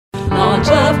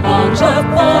Left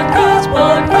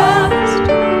podcast.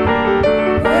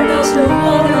 We're just a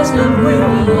podcast and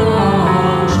we're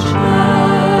launched now.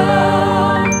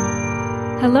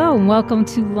 Hello and welcome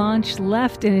to Launch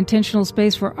Left, an intentional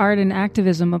space for art and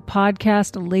activism, a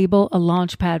podcast, a label, a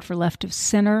launch pad for left of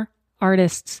center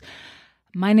artists.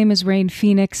 My name is Rain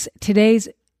Phoenix. Today's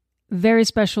very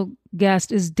special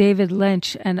guest is David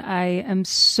Lynch, and I am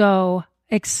so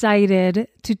excited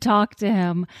to talk to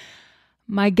him.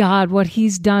 My God, what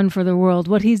he's done for the world,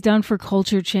 what he's done for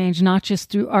culture change, not just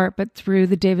through art, but through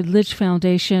the David Lynch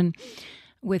Foundation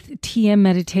with TM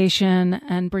meditation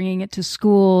and bringing it to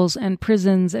schools and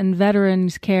prisons and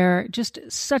veterans care. Just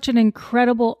such an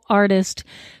incredible artist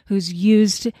who's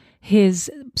used his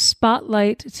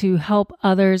spotlight to help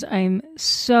others. I'm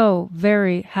so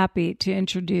very happy to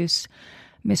introduce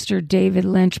Mr. David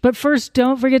Lynch. But first,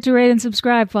 don't forget to rate and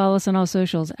subscribe. Follow us on all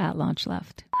socials at Launch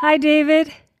Left. Hi,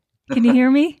 David. Can you hear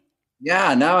me?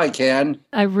 Yeah, now I can.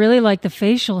 I really like the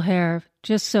facial hair.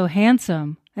 Just so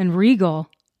handsome and regal.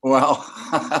 Well,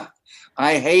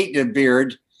 I hate the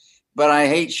beard, but I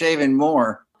hate shaving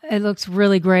more. It looks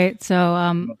really great.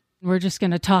 So we're just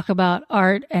going to talk about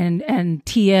art and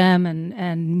TM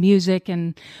and music.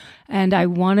 And I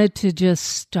wanted to just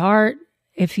start,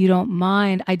 if you don't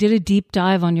mind. I did a deep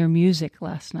dive on your music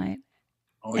last night.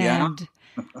 Oh, yeah? And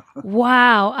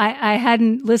wow, I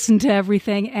hadn't listened to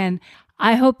everything. And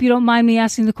I hope you don't mind me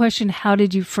asking the question, how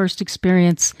did you first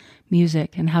experience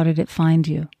music and how did it find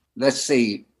you? Let's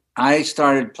see. I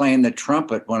started playing the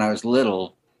trumpet when I was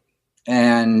little,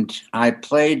 and I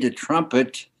played the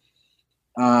trumpet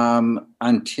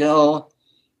until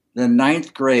the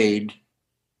ninth grade.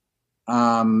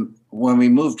 When we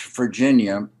moved to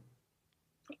Virginia,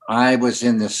 I was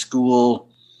in the school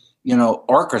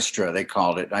orchestra, they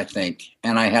called it, I think.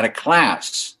 And I had a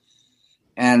class.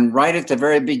 And right at the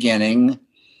very beginning,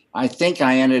 I think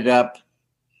I ended up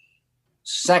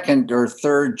second or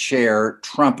third chair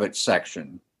trumpet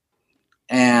section.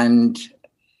 And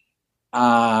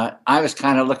I was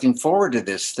kind of looking forward to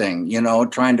this thing,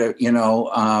 trying to,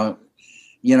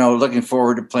 looking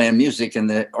forward to playing music in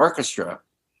the orchestra.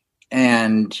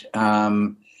 And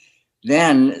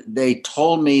then they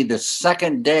told me the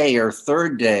second day or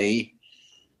third day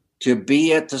to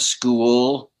be at the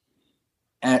school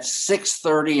at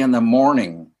 6:30 in the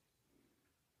morning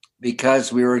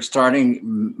because we were starting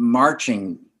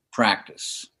marching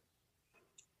practice,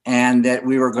 and that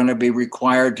we were going to be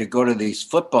required to go to these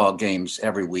football games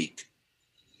every week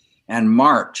and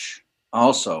march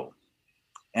also.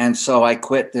 And so I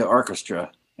quit the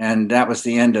orchestra, and that was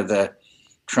the end of the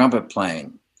trumpet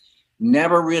playing.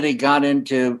 Never really got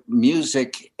into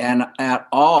music and at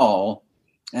all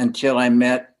until I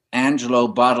met Angelo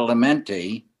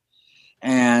Badalamenti,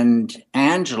 and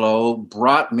Angelo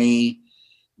brought me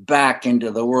back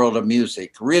into the world of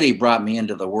music, really brought me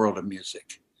into the world of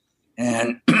music.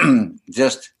 And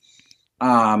just,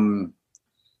 I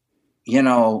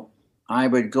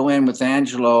would go in with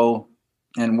Angelo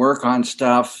and work on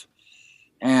stuff,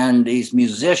 and these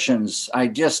musicians,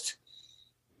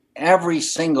 every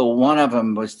single one of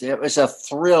them it was a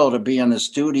thrill to be in the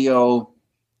studio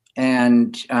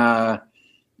and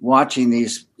watching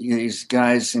these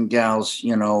guys and gals,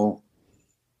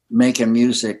 making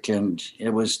music, and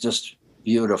it was just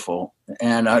beautiful.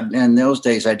 And in those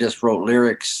days, I just wrote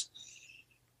lyrics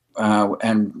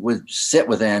and would sit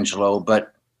with Angelo.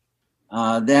 But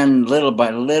then little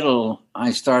by little,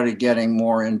 I started getting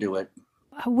more into it.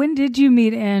 When did you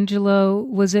meet Angelo?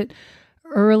 Was it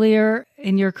earlier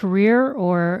in your career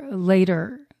or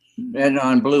later? And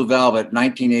on Blue Velvet,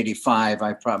 1985,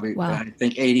 Wow. I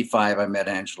think 85, I met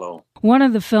Angelo. One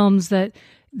of the films that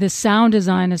the sound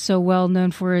design is so well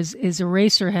known for is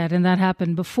Eraserhead, and that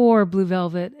happened before Blue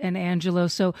Velvet and Angelo.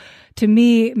 So to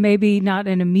me, maybe not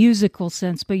in a musical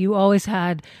sense, but you always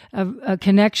had a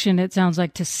connection, it sounds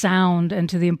like, to sound and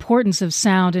to the importance of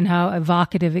sound and how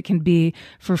evocative it can be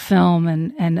for film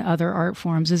and other art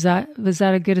forms. Was that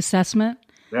a good assessment?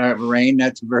 Rain,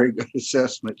 that's a very good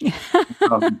assessment.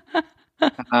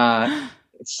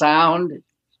 Sound,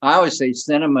 I always say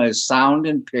cinema is sound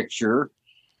and picture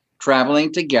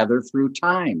traveling together through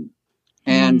time.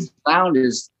 And sound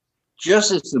is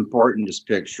just as important as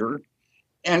picture,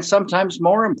 and sometimes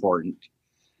more important.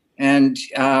 And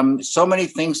so many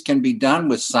things can be done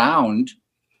with sound.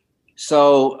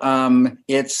 So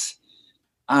it's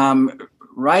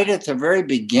right at the very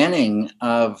beginning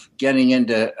of getting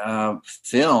into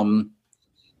film,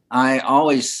 I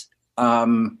always, I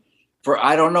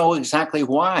don't know exactly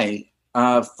why,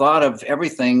 thought of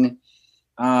everything.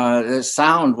 The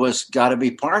sound was got to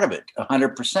be part of it,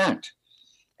 100%.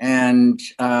 and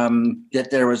that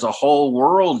there was a whole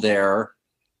world there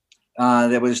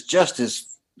that was just as,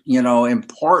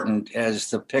 important as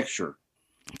the picture.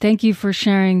 Thank you for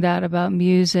sharing that about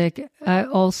music. I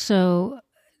also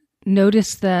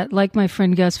noticed that, like my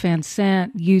friend Gus Van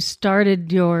Sant, you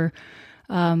started your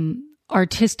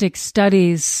artistic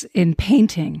studies in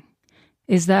painting.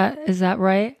 Is that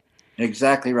right?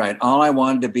 Exactly right. All I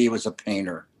wanted to be was a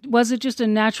painter. Was it just a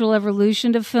natural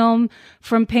evolution to film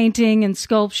from painting and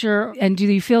sculpture? And do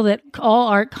you feel that all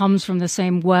art comes from the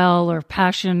same well or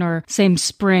passion or same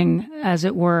spring, as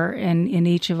it were, in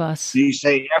each of us? You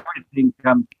say everything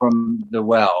comes from the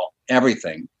well,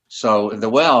 everything. So the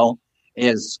well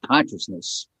is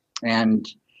consciousness. And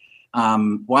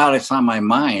while it's on my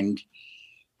mind,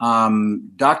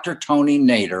 Dr. Tony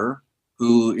Nader,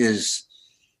 who is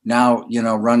now,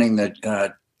 running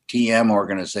the TM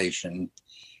organization,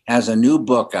 has a new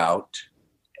book out.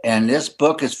 And this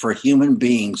book is for human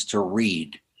beings to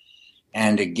read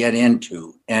and to get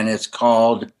into. And it's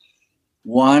called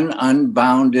One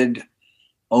Unbounded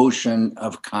Ocean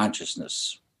of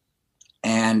Consciousness.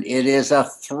 And it is a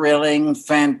thrilling,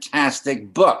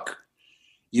 fantastic book.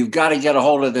 You've got to get a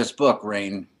hold of this book,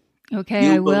 Rain. Okay,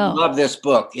 You I will. love this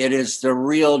book. It is the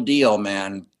real deal,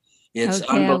 man. It's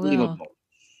Okay, unbelievable.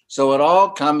 So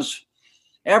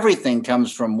everything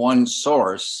comes from one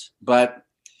source, but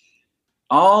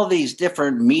all these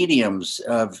different mediums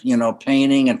of,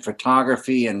 painting and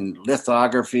photography and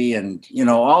lithography and,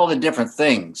 all the different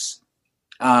things,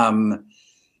 they're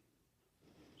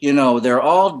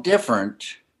all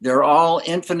different. They're all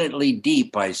infinitely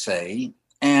deep, I say,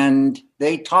 and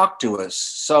they talk to us.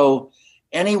 So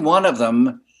any one of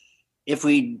them, if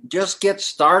we just get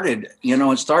started,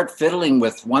 and start fiddling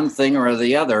with one thing or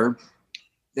the other,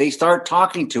 they start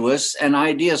talking to us and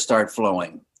ideas start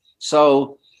flowing.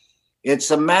 So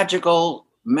it's a magical,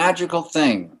 magical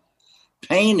thing.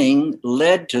 Painting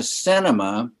led to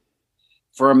cinema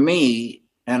for me,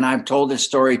 and I've told this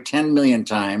story 10 million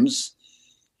times.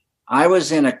 I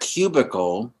was in a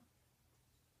cubicle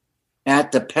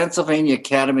at the Pennsylvania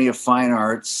Academy of Fine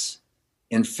Arts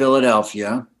in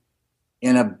Philadelphia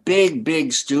in a big,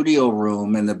 big studio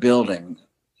room in the building.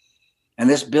 And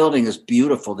this building is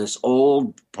beautiful, this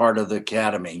old part of the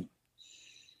academy.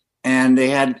 And they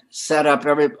had set up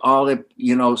all the,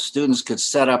 students could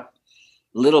set up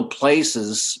little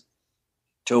places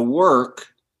to work.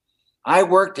 I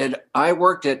worked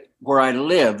at where I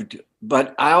lived,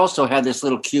 but I also had this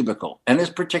little cubicle. And this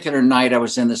particular night I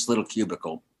was in this little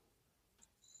cubicle,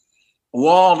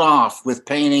 walled off with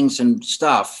paintings and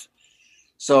stuff.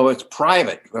 So it's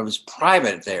private. It was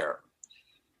private there.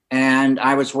 And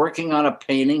I was working on a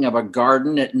painting of a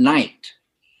garden at night.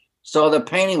 So the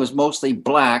painting was mostly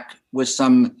black with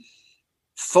some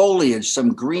foliage,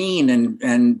 some green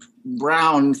and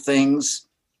brown things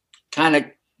kind of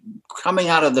coming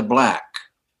out of the black.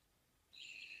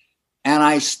 And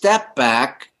I stepped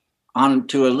back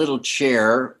onto a little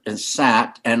chair and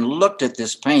sat and looked at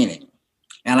this painting.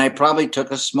 And I probably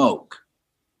took a smoke.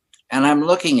 And I'm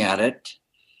looking at it.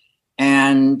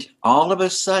 And all of a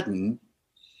sudden,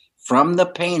 from the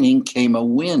painting came a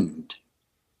wind,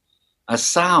 a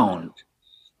sound,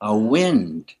 a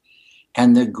wind,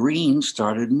 and the green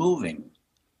started moving.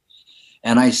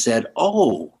 And I said,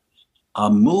 oh,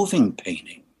 a moving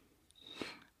painting.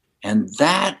 And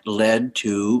that led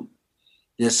to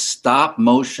this stop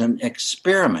motion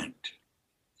experiment.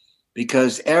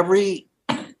 Because every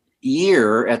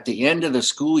year at the end of the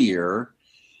school year,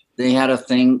 they had a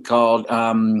thing called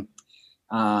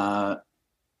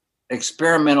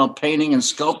experimental painting and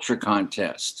sculpture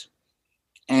contest.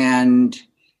 And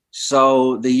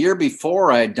so the year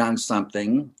before I had done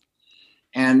something,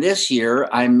 and this year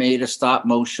I made a stop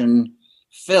motion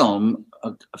film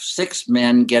of 6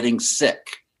 men getting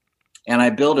sick. And I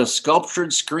built a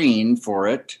sculptured screen for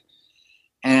it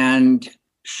and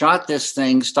shot this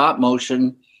thing stop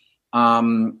motion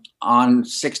on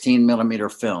 16 millimeter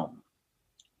film.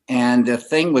 And the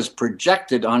thing was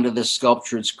projected onto the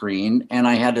sculptured screen, and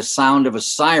I had the sound of a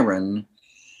siren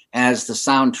as the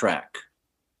soundtrack.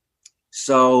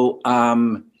 So,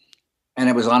 and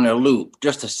it was on a loop,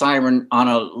 just a siren on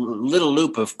a little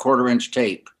loop of 1/4-inch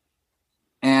tape.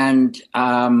 And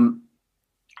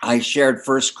I shared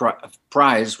first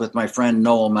prize with my friend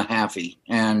Noel Mahaffey,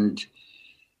 and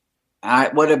I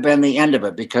would have been the end of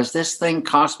it because this thing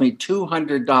cost me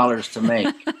 $200 to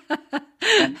make.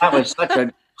 And that was such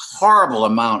a horrible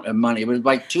amount of money. It was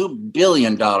like $2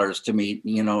 billion to me,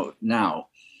 now.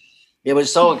 It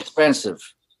was so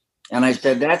expensive. And I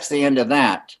said, that's the end of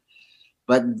that.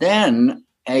 But then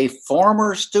a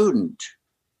former student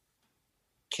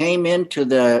came into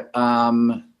the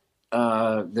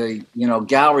the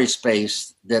gallery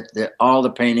space that all the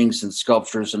paintings and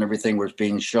sculptures and everything was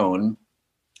being shown,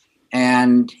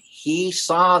 and he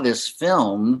saw this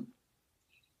film,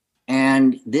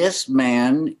 and this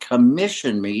man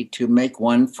commissioned me to make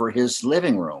one for his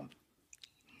living room.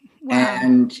 Wow.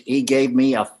 And he gave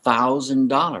me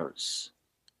 $1,000.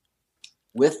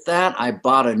 With that, I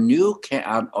bought a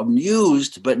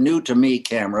used but new to me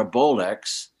camera,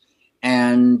 Bolex,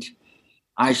 and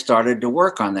I started to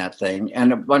work on that thing,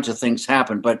 and a bunch of things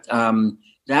happened. But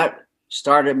that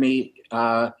started me,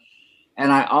 and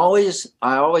I always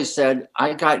said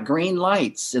I got green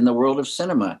lights in the world of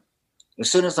cinema. As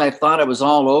soon as I thought it was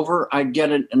all over, I'd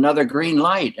get another green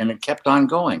light, and it kept on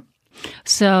going.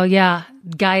 So yeah,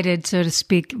 guided, so to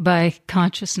speak, by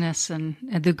consciousness and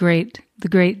the great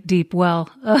deep well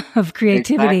of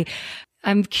creativity. Exactly.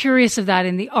 I'm curious of that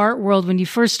in the art world when you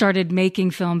first started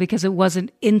making film, because it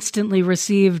wasn't instantly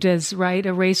received as, right,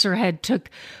 Eraserhead took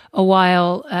a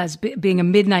while as being a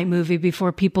midnight movie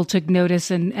before people took notice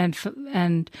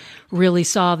and really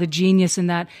saw the genius in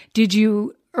that. Did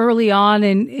you early on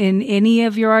in any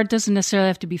of your art, doesn't necessarily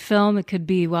have to be film, it could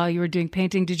be while you were doing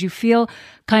painting, did you feel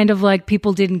kind of like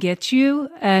people didn't get you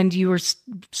and you were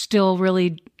still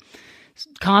really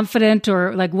confident,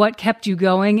 or like what kept you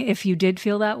going if you did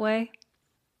feel that way?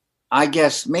 I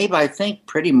guess I think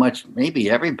pretty much maybe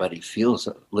everybody feels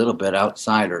a little bit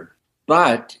outsider,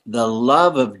 but the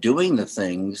love of doing the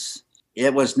things,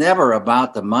 it was never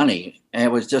about the money. It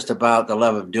was just about the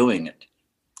love of doing it.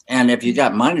 And if you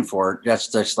got money for it, that's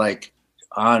just like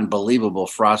unbelievable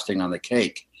frosting on the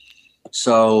cake.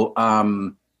 So,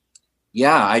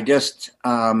 I just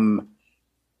fell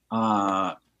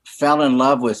in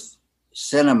love with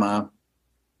cinema,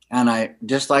 and I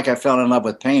fell in love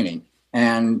with painting.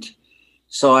 And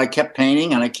so I kept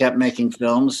painting and I kept making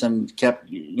films and kept,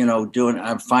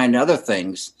 find other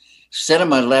things.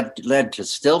 Cinema led to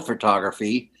still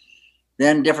photography.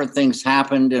 Then different things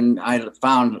happened, and I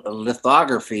found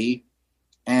lithography,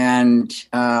 and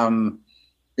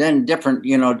then different,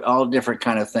 all different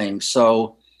kind of things.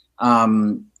 So,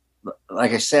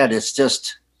 like I said, it's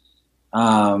just,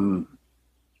 I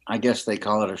guess they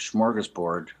call it a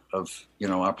smorgasbord of,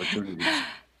 opportunities.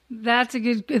 That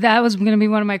was going to be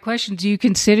one of my questions. Do you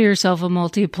consider yourself a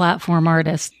multi-platform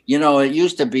artist? It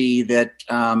used to be that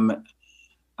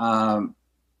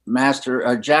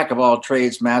jack of all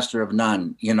trades, master of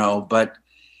none, but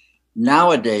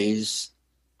nowadays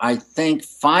I think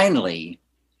finally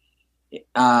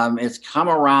it's come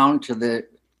around to the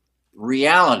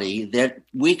reality that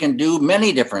we can do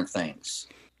many different things.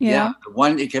 Yeah.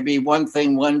 It could be one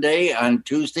thing one day, on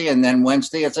Tuesday, and then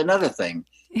Wednesday it's another thing.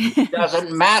 It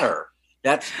doesn't matter.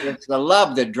 It's the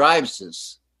love that drives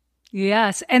us.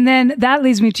 Yes. And then that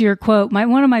leads me to your quote.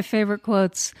 One of my favorite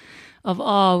quotes of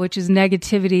all, which is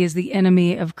negativity is the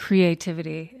enemy of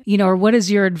creativity. Or what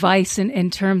is your advice in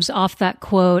terms off that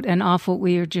quote and off what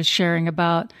we were just sharing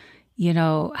about,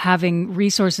 having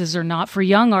resources or not for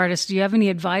young artists? Do you have any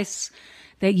advice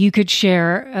that you could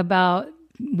share about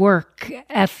work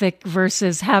ethic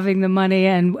versus having the money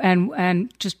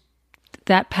and just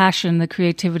that passion, the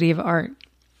creativity of art?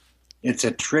 It's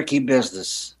a tricky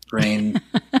business, Rain,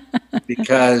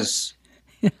 because,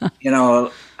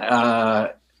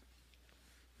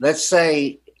 let's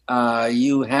say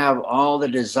you have all the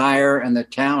desire and the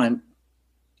talent,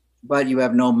 but you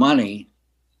have no money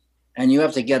and you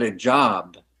have to get a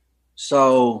job.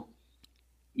 So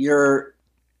you're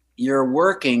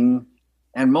working,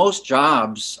 and most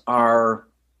jobs are,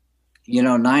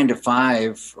 9 to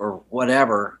 5 or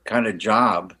whatever kind of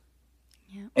job,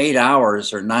 8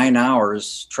 hours or 9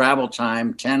 hours, travel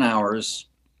time, 10 hours.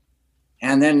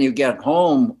 And then you get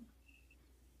home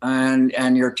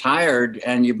and you're tired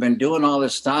and you've been doing all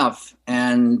this stuff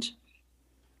and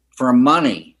for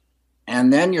money.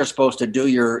 And then you're supposed to do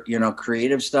your,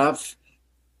 creative stuff.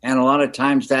 And a lot of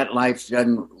times that life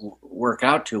doesn't work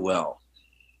out too well.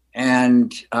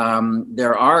 And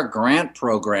there are grant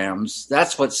programs.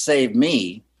 That's what saved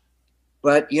me.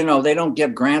 But, they don't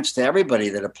give grants to everybody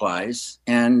that applies.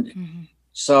 And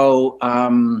so,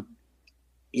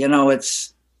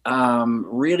 it's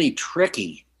really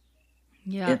tricky.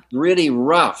 Yeah. It's really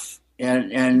rough.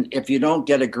 And if you don't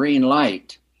get a green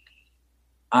light,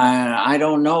 I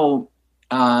don't know,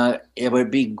 it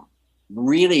would be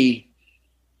really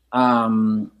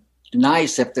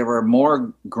nice if there were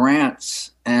more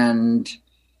grants and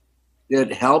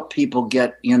it help people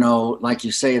get, like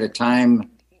you say, the time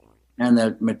and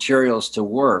the materials to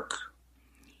work.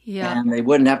 Yeah. And they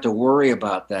wouldn't have to worry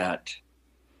about that.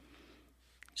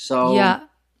 So, yeah.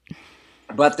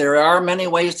 But there are many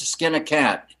ways to skin a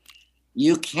cat.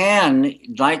 you can,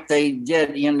 like they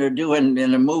did, do in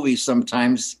a movie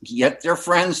sometimes, get their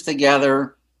friends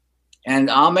together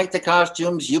and I'll make the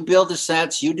costumes, you build the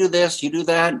sets, you do this, you do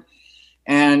that,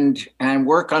 and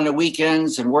work on the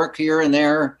weekends and work here and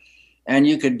there. And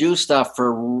you could do stuff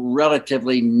for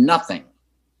relatively nothing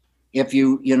if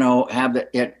have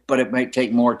it, but it might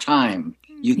take more time.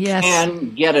 You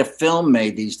can get a film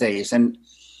made these days, and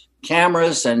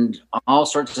cameras and all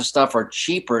sorts of stuff are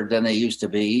cheaper than they used to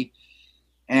be.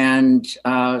 And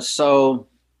so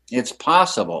it's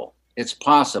possible. It's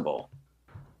possible.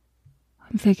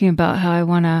 I'm thinking about how I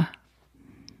want to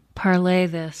parlay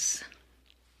this.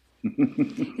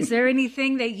 Is there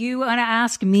anything that you want to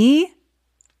ask me?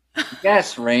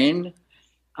 Yes, Rain.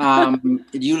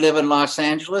 You live in Los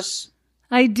Angeles?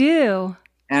 I do.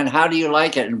 And how do you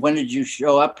like it? And when did you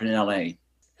show up in LA?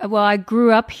 Well, I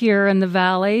grew up here in the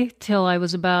Valley till I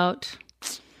was about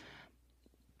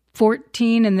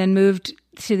 14 and then moved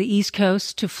to the East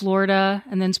Coast to Florida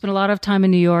and then spent a lot of time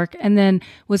in New York and then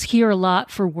was here a lot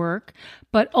for work,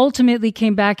 but ultimately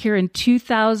came back here in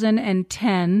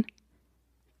 2010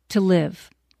 to live.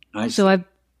 So I've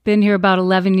been here about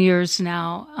 11 years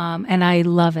now, and I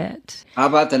love it. How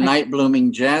about the night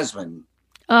blooming jasmine?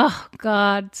 Oh,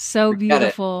 God, so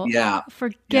beautiful. Yeah.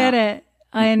 Forget it.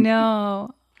 I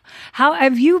know. How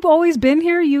have you always been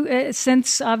here?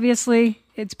 Since obviously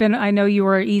it's been, I know you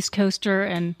were an East Coaster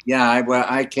and. Yeah,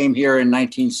 I came here in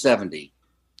 1970.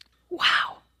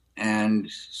 Wow. And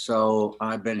so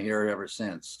I've been here ever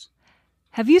since.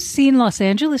 Have you seen Los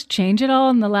Angeles change at all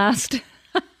in the last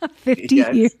 50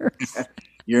 years?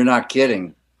 You're not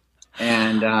kidding.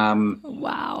 And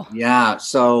wow. Yeah.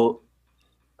 So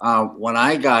when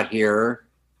I got here,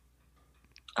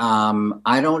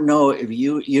 I don't know if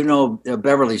you know the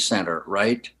Beverly Center,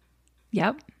 right?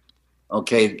 Yep.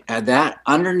 Okay. That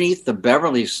underneath the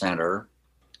Beverly Center,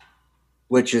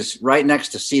 which is right next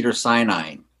to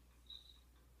Cedars-Sinai,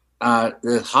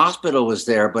 the hospital was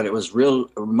there, but it was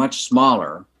much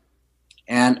smaller.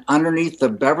 And underneath the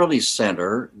Beverly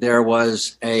Center, there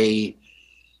was a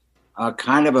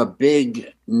kind of a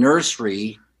big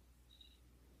nursery,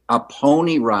 a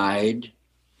pony ride,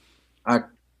 a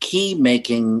key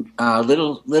making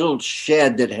little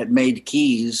shed that had made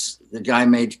keys. The guy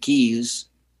made keys,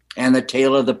 and the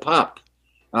tail of the pup,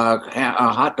 a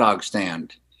hot dog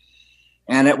stand.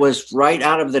 And it was right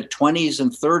out of the 20s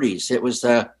and 30s.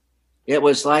 It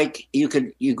was like you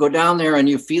go down there and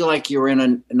you feel like you're in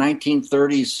a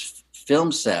 1930s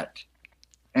film set,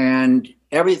 and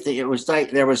everything. It was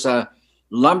like there was a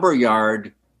lumber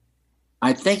yard.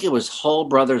 I think it was Hull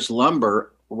Brothers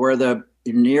Lumber, where the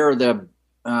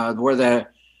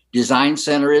design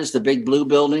center is, the big blue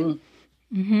building.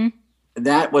 Mm-hmm.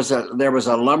 There was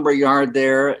a lumber yard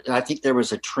there. I think there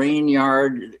was a train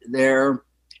yard there.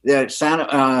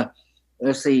 Santa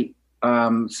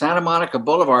Monica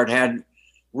Boulevard had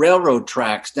railroad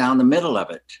tracks down the middle of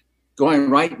it, going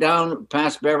right down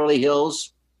past Beverly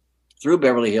Hills, through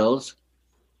Beverly Hills.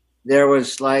 There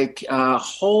was like a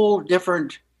whole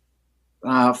different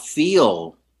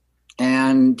feel,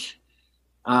 and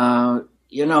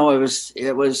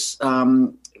it was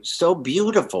so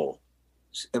beautiful.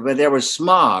 But there was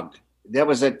smog. That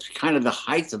was at kind of the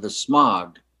height of the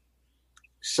smog.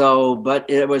 So, but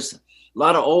it was a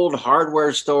lot of old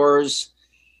hardware stores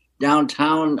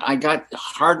downtown. I got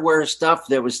hardware stuff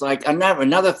that was like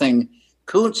another thing.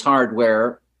 Kuntz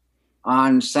Hardware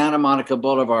on Santa Monica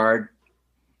Boulevard.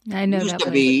 I know used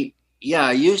to be.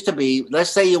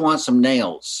 Let's say you want some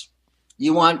nails.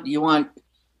 You want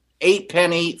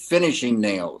 8-penny finishing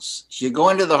nails. So you go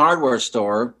into the hardware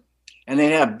store, and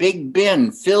they have a big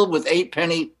bin filled with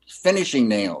 8-penny finishing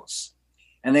nails,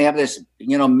 and they have this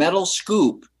metal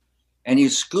scoop, and you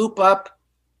scoop up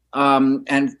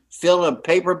and fill a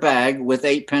paper bag with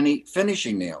 8-penny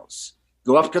finishing nails.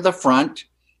 Go up to the front.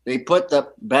 They put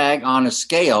the bag on a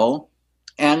scale,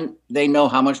 and they know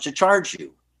how much to charge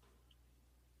you.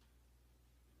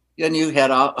 Then you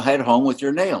head home with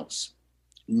your nails.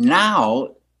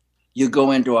 Now you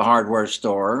go into a hardware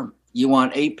store. You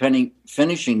want 8-penny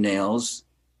finishing nails.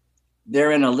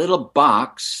 They're in a little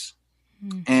box,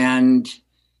 and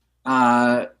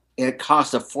it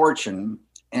costs a fortune.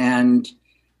 And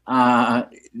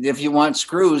if you want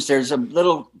screws, there's a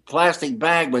little plastic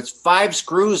bag with 5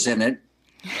 screws in it,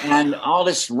 and all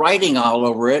this writing all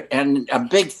over it, and a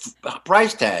big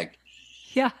price tag.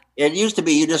 Yeah. It used to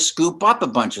be you just scoop up a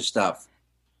bunch of stuff.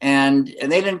 And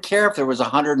they didn't care if there was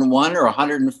 101 or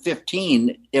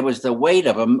 115. It was the weight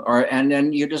of them, and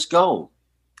then you just go.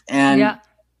 And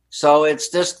so it's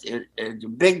just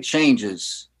big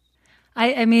changes.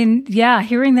 I mean, yeah,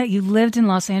 hearing that you lived in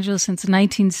Los Angeles since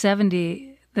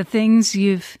 1970, the things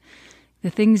you've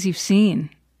seen.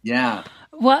 Yeah.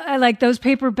 Well, I like those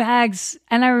paper bags.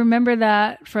 And I remember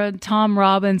that from Tom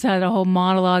Robbins had a whole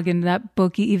monologue in that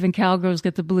book, Even Cowgirls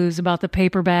Get the Blues, about the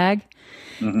paper bag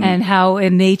and how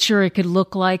in nature it could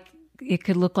look like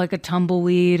a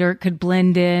tumbleweed or it could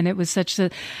blend in. It was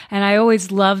and I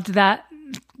always loved that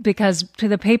because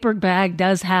the paper bag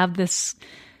does have this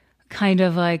kind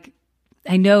of like,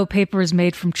 I know paper is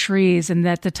made from trees and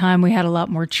at the time we had a lot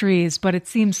more trees, but it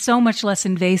seems so much less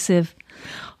invasive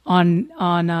on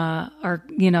our,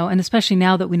 and especially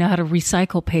now that we know how to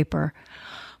recycle paper.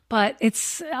 But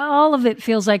it's all of it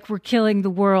feels like we're killing the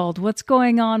world. What's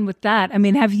going on with that? I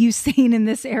mean, have you seen in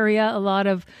this area a lot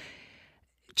of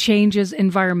changes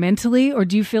environmentally, or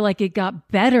do you feel like it got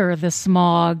better, the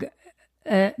smog?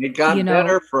 It got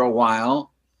better for a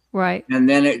while. Right. And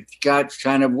then it got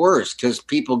kind of worse because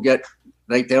people get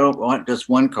like, they don't want just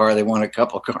one car. They want a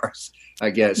couple cars,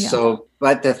 I guess. Yeah. So,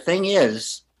 but the thing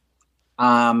is,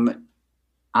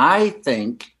 I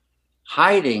think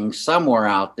hiding somewhere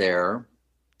out there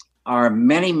are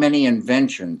many, many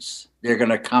inventions. They're going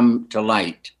to come to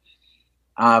light.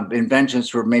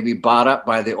 Inventions were maybe bought up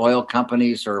by the oil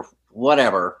companies or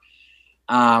whatever.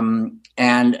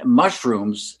 And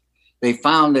mushrooms, they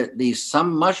found that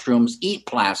some mushrooms eat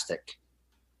plastic.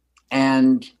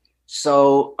 And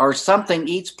so, or something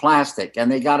eats plastic.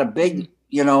 And they got a big,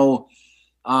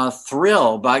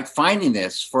 thrill by finding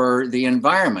this for the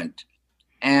environment.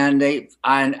 And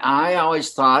I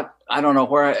always thought, I don't know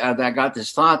where I got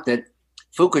this thought that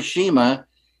Fukushima,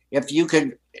 if you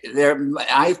could,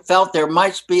 I felt there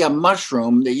might be a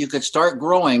mushroom that you could start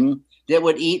growing that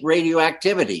would eat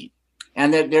radioactivity,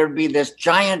 and that there'd be this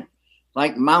giant,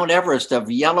 like Mount Everest of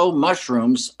yellow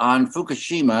mushrooms on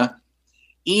Fukushima,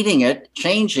 eating it,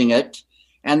 changing it,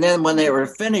 and then when they were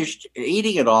finished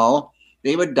eating it all,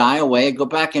 they would die away and go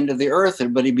back into the earth,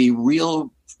 but it'd be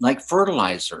real like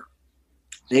fertilizer.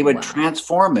 They would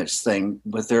transform this thing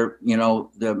with their,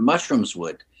 the mushrooms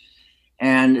would.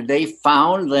 And they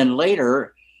found then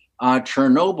later,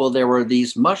 Chernobyl, there were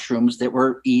these mushrooms that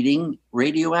were eating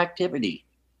radioactivity.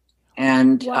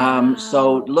 And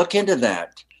so look into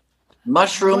that.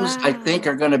 Mushrooms, I think,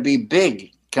 are going to be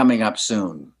big coming up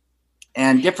soon.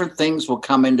 And different things will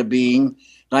come into being.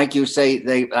 Like you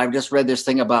say, I've just read this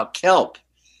thing about kelp.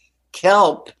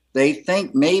 Kelp, they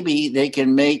think maybe they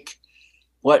can make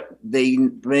what they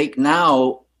make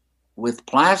now with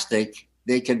plastic,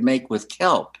 they could make with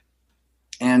kelp.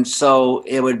 And so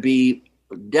it would be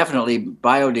definitely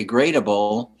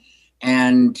biodegradable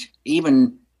and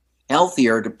even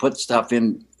healthier to put stuff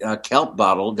in a kelp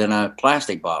bottle than a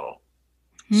plastic bottle.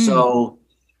 So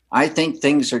I think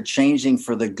things are changing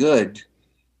for the good.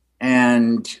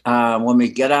 And when we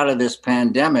get out of this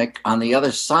pandemic, on the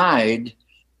other side,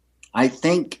 I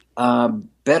think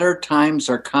better times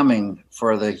are coming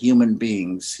for the human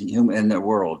beings in the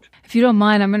world. If you don't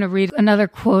mind, I'm going to read another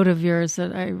quote of yours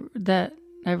that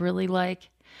I really like,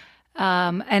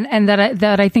 and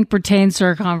that I think pertains to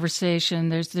our conversation.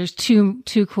 There's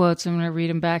two quotes. I'm going to read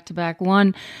them back to back.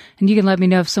 One, and you can let me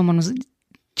know if someone was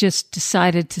just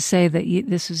decided to say that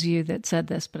this was you that said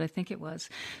this, but I think it was.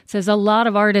 It says, a lot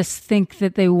of artists think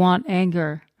that they want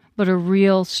anger, but a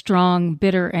real, strong,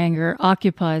 bitter anger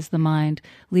occupies the mind,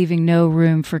 leaving no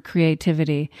room for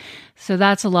creativity. So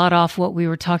that's a lot off what we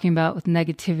were talking about with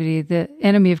negativity, the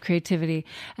enemy of creativity.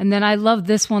 And then I love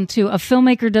this one too. A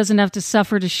filmmaker doesn't have to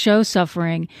suffer to show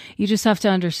suffering. You just have to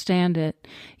understand it.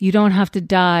 You don't have to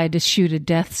die to shoot a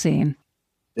death scene.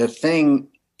 The thing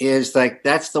is, like,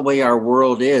 that's the way our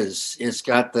world is. It's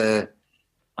got the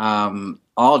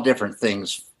all different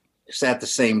things at the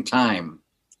same time.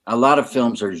 A lot of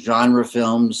films are genre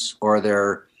films, or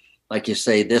they're, like you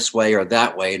say, this way or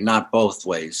that way, not both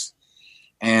ways.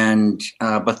 And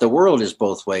but the world is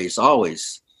both ways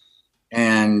always.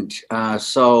 And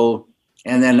and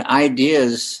then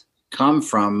ideas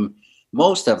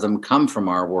most of them come from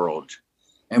our world.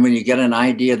 And when you get an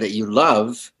idea that you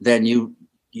love, then you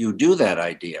do that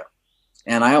idea.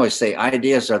 And I always say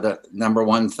ideas are the number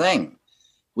one thing.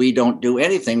 We don't do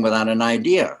anything without an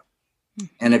idea.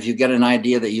 And if you get an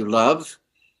idea that you love,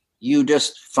 you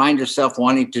just find yourself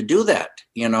wanting to do that.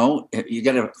 If you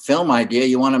get a film idea,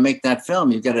 you want to make that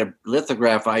film. You get a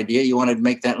lithograph idea, you want to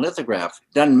make that lithograph.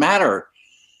 Doesn't matter.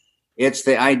 It's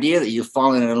the idea that you've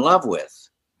fallen in love with.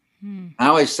 I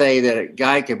always say that a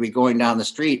guy could be going down the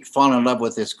street, fall in love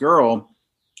with this girl,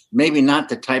 maybe not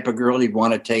the type of girl he'd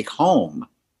want to take home,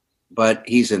 but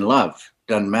he's in love.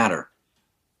 Doesn't matter.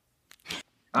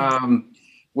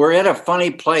 We're at a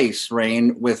funny place,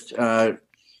 Rain, with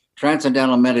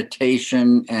transcendental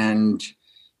meditation and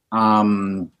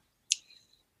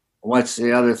what's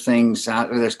the other things out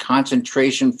there? There's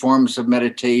concentration forms of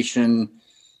meditation,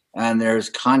 and there's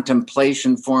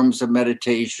contemplation forms of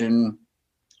meditation.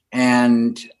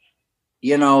 And,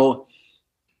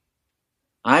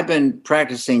 I've been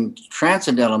practicing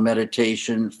transcendental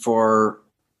meditation for,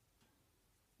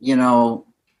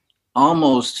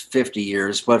 almost 50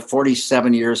 years, but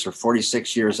 47 years or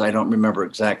 46 years, I don't remember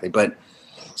exactly, but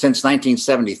since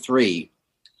 1973.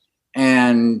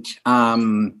 And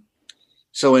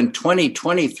so in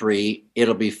 2023,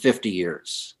 it'll be 50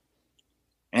 years.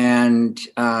 And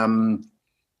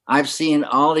I've seen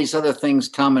all these other things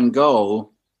come and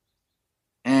go.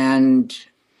 And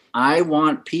I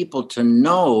want people to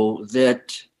know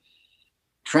that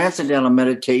transcendental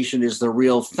meditation is the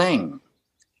real thing.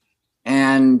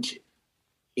 And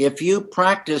if you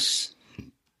practice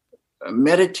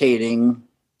meditating,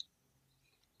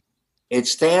 it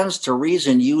stands to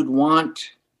reason you'd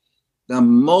want the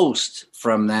most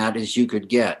from that as you could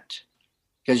get,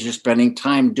 because you're spending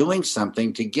time doing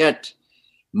something to get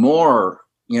more,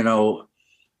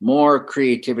 more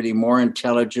creativity, more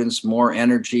intelligence, more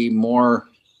energy, more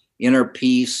inner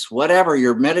peace, whatever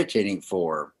you're meditating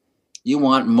for. You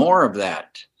want more of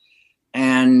that.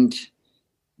 And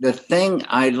the thing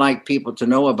I'd like people to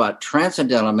know about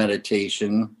transcendental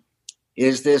meditation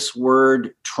is this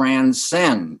word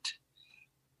transcend,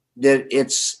 that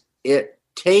it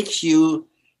takes you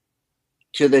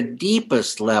to the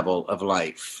deepest level of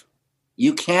life.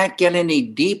 You can't get any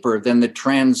deeper than the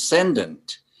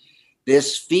transcendent,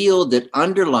 this field that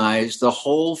underlies the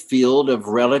whole field of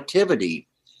relativity.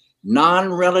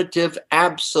 Non-relative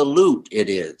absolute it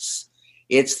is.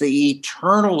 It's the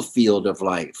eternal field of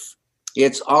life.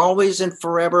 It's always and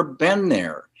forever been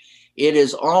there. It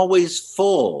is always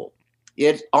full.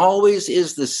 It always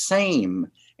is the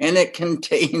same, and it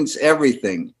contains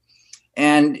everything.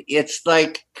 And it's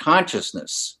like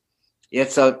consciousness.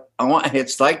 It's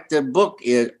like the book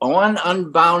is an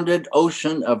unbounded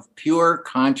ocean of pure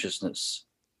consciousness.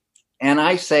 And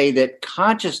I say that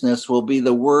consciousness will be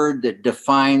the word that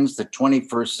defines the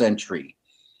 21st century.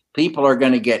 People are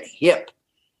going to get hip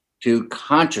to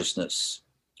consciousness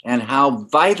and how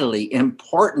vitally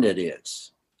important it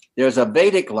is. There's a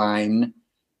Vedic line,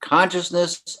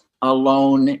 consciousness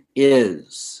alone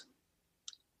is.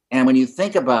 And when you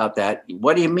think about that,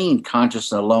 what do you mean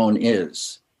consciousness alone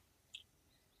is?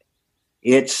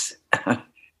 It's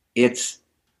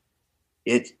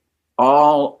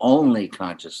all only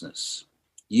consciousness.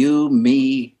 You,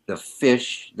 me, the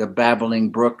fish, the babbling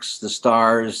brooks, the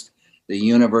stars, the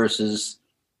universes,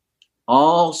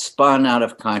 all spun out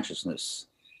of consciousness.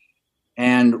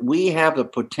 And we have the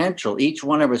potential, each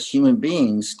one of us human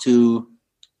beings, to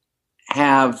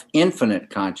have infinite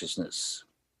consciousness.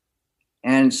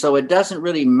 And so it doesn't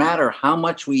really matter how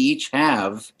much we each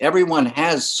have. Everyone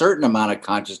has a certain amount of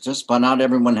consciousness, but not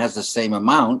everyone has the same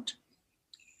amount.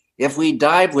 If we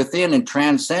dive within and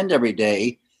transcend every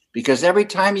day, because every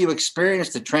time you experience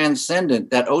the transcendent,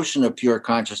 that ocean of pure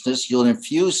consciousness, you'll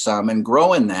infuse some and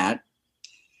grow in that.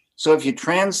 So if you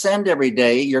transcend every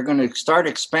day, you're going to start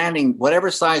expanding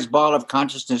whatever size ball of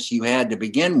consciousness you had to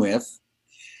begin with.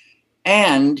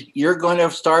 And you're going to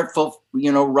start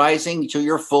rising to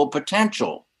your full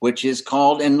potential, which is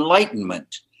called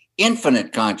enlightenment,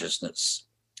 infinite consciousness.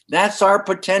 That's our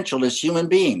potential as human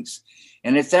beings.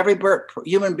 And it's every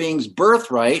human being's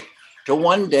birthright to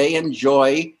one day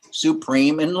enjoy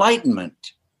supreme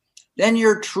enlightenment. Then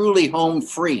you're truly home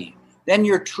free. Then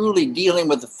you're truly dealing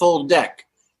with the full deck,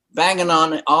 banging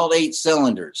on all 8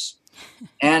 cylinders.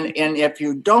 And if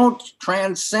you don't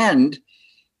transcend,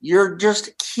 you're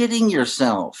just kidding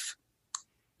yourself.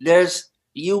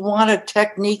 You want a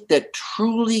technique that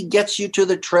truly gets you to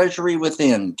the treasury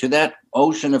within, to that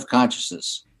ocean of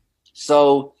consciousness.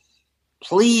 So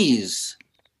please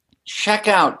check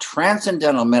out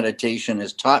Transcendental Meditation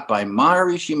as taught by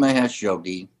Maharishi Mahesh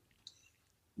Yogi.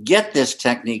 Get this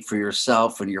technique for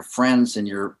yourself and your friends and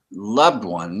your loved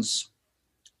ones,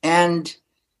 and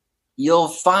you'll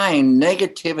find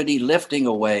negativity lifting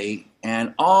away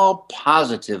and all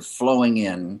positive flowing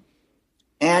in,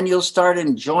 and you'll start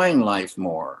enjoying life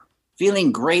more,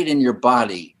 feeling great in your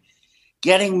body,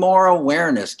 getting more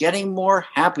awareness, getting more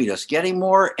happiness, getting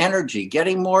more energy,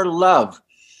 getting more love,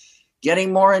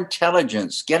 getting more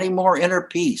intelligence, getting more inner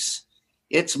peace.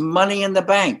 It's money in the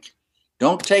bank.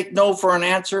 Don't take no for an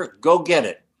answer. Go get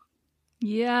it.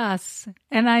 Yes.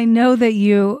 And I know that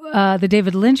you, the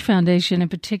David Lynch Foundation in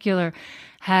particular,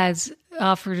 has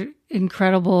offered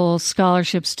incredible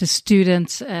scholarships to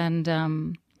students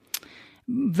and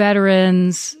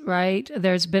veterans, right?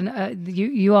 There's been,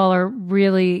 you all are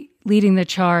really leading the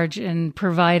charge in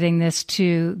providing this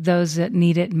to those that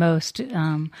need it most.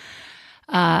 Do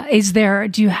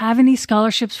you have any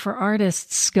scholarships for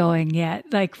artists going yet?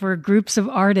 Like for groups of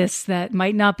artists that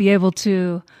might not be able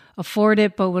to afford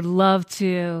it, but would love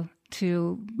to.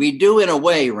 We do in a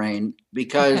way, Rain,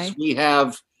 because we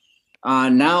have,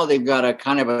 now they've got a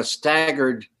kind of a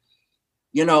staggered,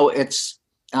 it's,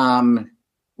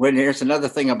 when there's another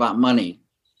thing about money,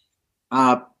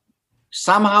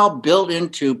 somehow built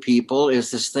into people is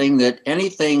this thing that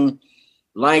anything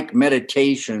like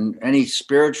meditation, any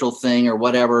spiritual thing or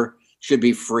whatever should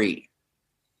be free.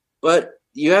 But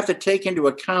you have to take into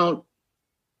account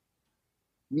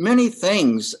many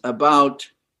things about,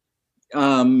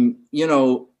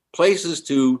 places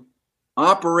to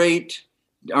operate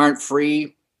aren't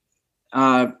free.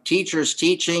 Teachers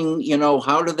teaching,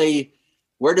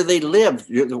 where do they live?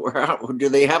 Do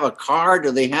they have a car?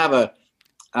 Do they have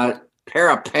a pair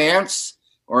of pants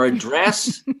or a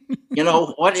dress?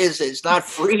 What is it? It's not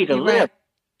free to live.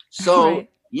 So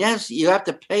yes, you have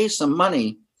to pay some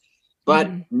money,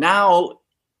 but now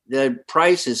the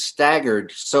price is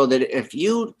staggered so that if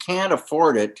you can't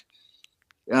afford it,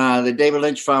 the David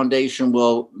Lynch Foundation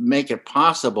will make it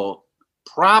possible,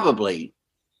 probably,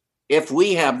 if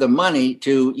we have the money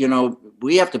to,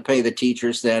 we have to pay the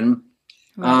teachers then.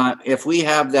 Right. If we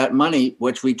have that money,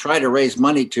 which we try to raise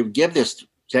money to give this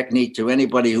technique to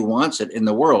anybody who wants it in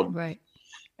the world. Right.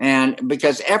 And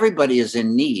because everybody is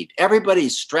in need,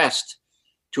 everybody's stressed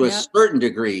to a certain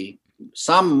degree,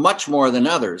 some much more than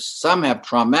others. Some have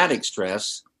traumatic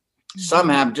stress, some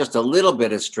have just a little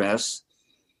bit of stress.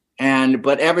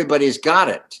 But everybody's got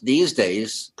it these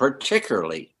days,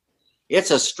 particularly.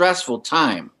 It's a stressful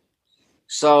time.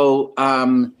 So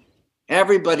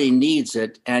everybody needs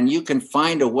it, and you can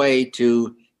find a way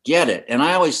to get it. And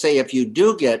I always say, if you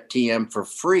do get TM for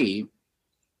free,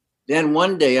 then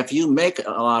one day, if you make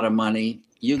a lot of money,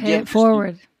 you pay it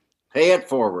forward. Pay it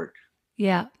forward.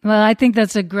 Yeah. Well, I think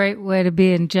that's a great way to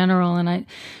be in general. And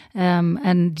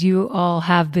and you all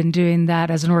have been doing that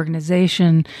as an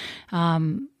organization,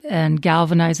 and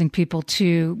galvanizing people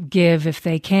to give if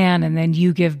they can, and then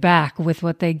you give back with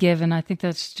what they give. And I think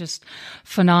that's just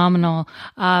phenomenal.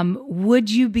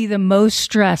 Would you be the most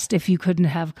stressed if you couldn't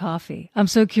have coffee? I'm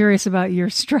so curious about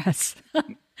your stress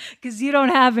because you don't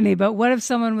have any, but what if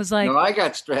someone was like, no, I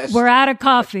got stressed. We're out of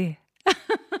coffee.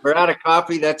 We're out of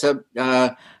coffee. That's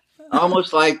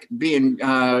almost like being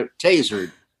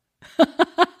tasered.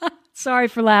 Sorry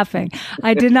for laughing.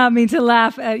 I did not mean to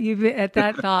laugh at you at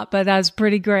that thought, but that's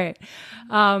pretty great.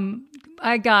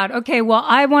 Okay. Well,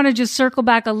 I want to just circle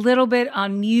back a little bit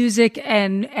on music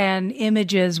and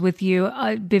images with you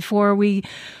before we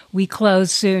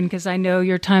close soon, because I know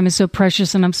your time is so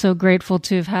precious, and I'm so grateful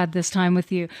to have had this time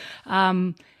with you.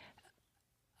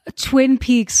 Twin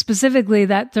Peaks, specifically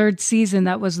that third season,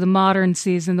 that was the modern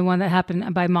season, the one that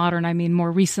happened, by modern, I mean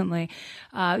more recently,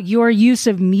 your use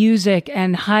of music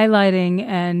and highlighting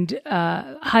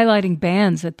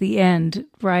bands at the end,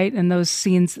 right? And those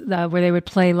scenes where they would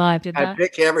play live. I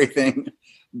pick everything,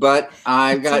 but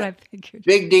I got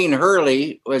Big Dean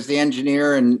Hurley was the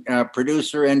engineer and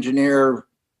producer, engineer,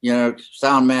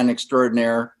 sound man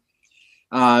extraordinaire.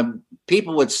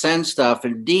 People would send stuff,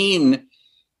 and Dean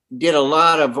did a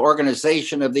lot of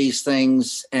organization of these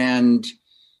things, and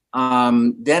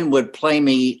then would play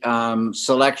me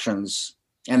selections,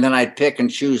 and then I'd pick and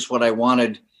choose what I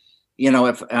wanted.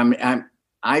 If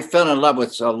I fell in love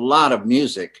with a lot of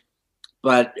music,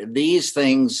 but these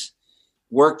things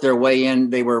worked their way in.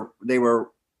 They were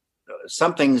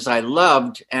some things I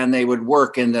loved, and they would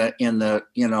work in the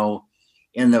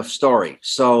story.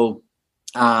 So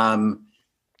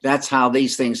that's how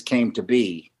these things came to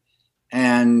be.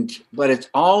 But it's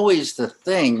always the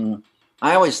thing.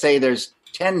 I always say there's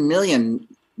 10 million,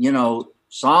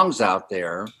 songs out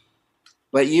there,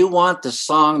 but you want the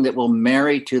song that will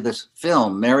marry to the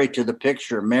film, marry to the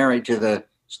picture, marry to the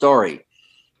story.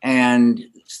 And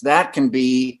that can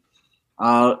be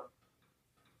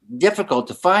difficult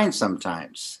to find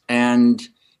sometimes.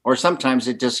 Or sometimes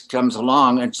it just comes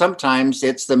along, and sometimes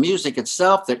it's the music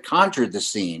itself that conjured the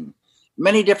scene.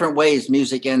 Many different ways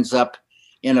music ends up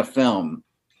in a film,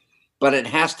 but it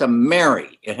has to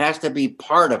marry. It has to be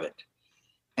part of it.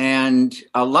 And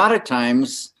a lot of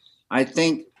times, I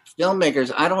think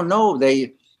filmmakers, I don't know,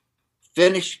 they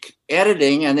finish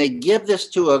editing and they give this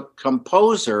to a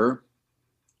composer,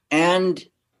 and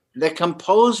the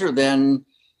composer then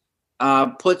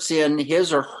puts in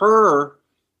his or her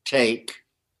take.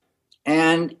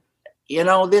 And,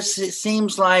 this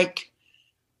seems like,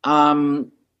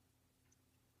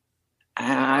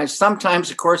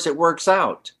 sometimes, of course, it works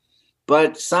out,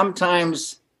 but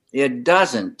sometimes it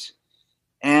doesn't.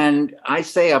 And I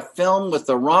say a film with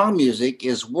the wrong music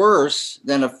is worse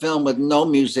than a film with no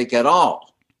music at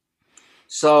all.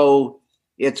 So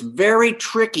it's very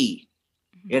tricky.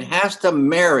 It has to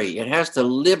marry. It has to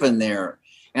live in there.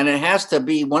 And it has to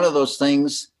be one of those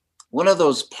things, one of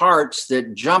those parts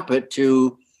that jump it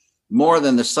to more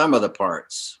than the sum of the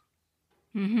parts.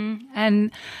 Mm-hmm.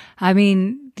 And I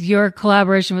mean, your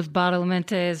collaboration with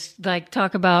Badalamenti is like,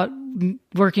 talk about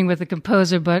working with a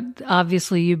composer, but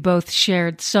obviously you both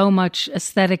shared so much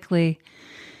aesthetically,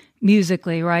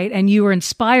 musically, right? And you were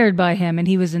inspired by him and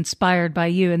he was inspired by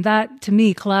you. And that, to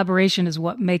me, collaboration is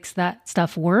what makes that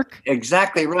stuff work.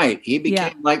 Exactly right. He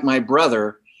became like my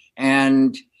brother,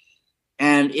 and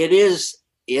it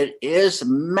is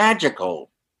magical.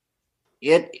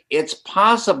 It's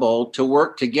possible to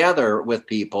work together with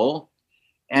people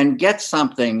and get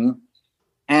something,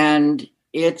 and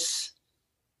it's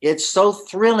so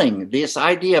thrilling, this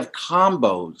idea of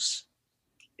combos.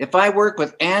 If I work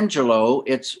with Angelo,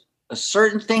 it's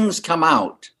certain things come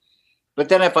out. But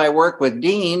then if I work with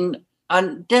Dean, a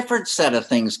different set of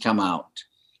things come out.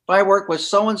 If I work with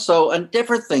so-and-so, a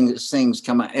different things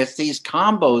come out. It's these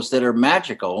combos that are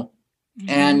magical,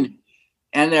 and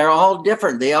they're all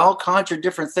different. They all conjure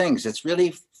different things. It's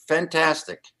really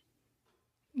fantastic.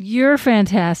 You're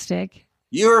fantastic.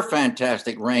 You're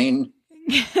fantastic, Rain.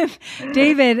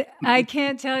 David, I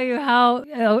can't tell you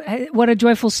what a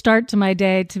joyful start to my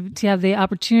day to have the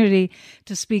opportunity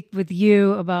to speak with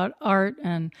you about art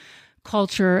and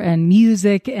culture and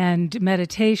music and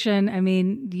meditation. I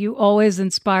mean, you always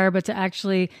inspire, but to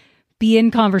actually be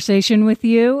in conversation with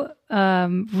you,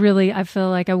 really, I feel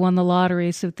like I won the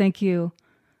lottery. So thank you.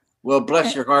 Well,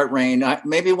 bless your heart, Rain.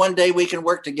 Maybe one day we can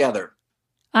work together.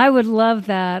 I would love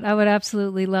that. I would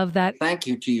absolutely love that. Thank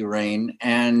you to you, Rain.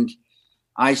 And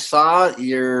I saw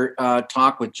your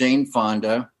talk with Jane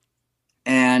Fonda,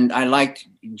 and I liked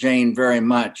Jane very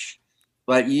much.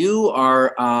 But you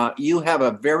have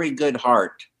a very good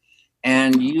heart,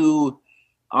 and you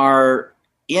are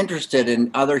interested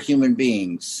in other human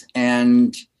beings,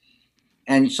 and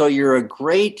so you're a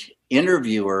great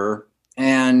interviewer,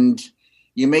 and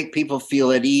you make people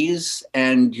feel at ease,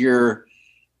 and you're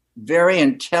very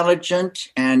intelligent,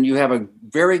 and you have a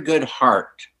very good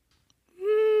heart.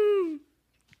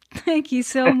 Thank you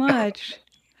so much.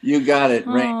 You got it,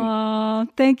 Rain. Oh,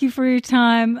 thank you for your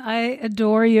time. I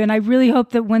adore you. And I really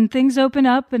hope that when things open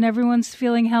up and everyone's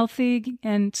feeling healthy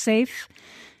and safe,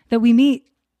 that we meet.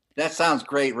 That sounds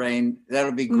great, Rain.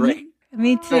 That'll be great.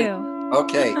 Me too.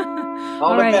 Okay.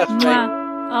 All the right. best, Rain.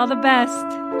 All the best.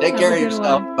 Take care of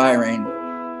yourself. One. Bye, Rain.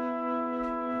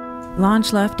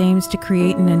 Launch Left aims to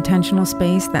create an intentional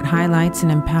space that highlights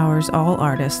and empowers all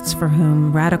artists for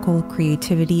whom radical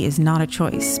creativity is not a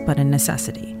choice, but a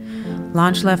necessity.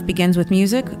 Launch Left begins with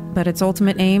music, but its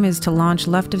ultimate aim is to launch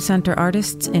left-of-center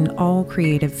artists in all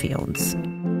creative fields.